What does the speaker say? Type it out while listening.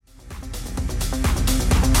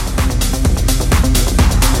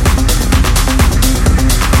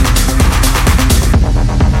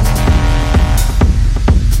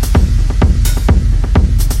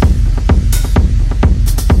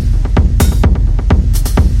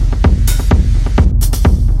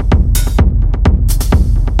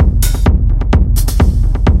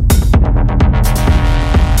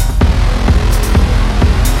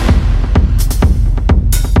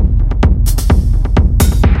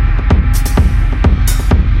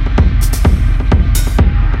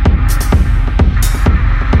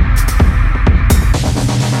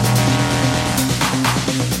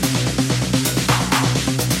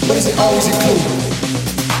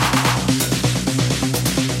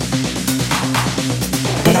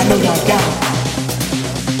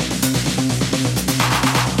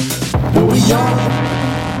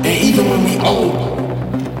old.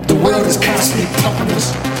 The world is constantly pumping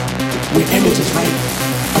us with images, right?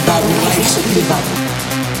 About what life should be about.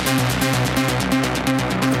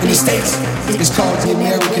 In the States, it's called the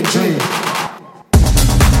American dream.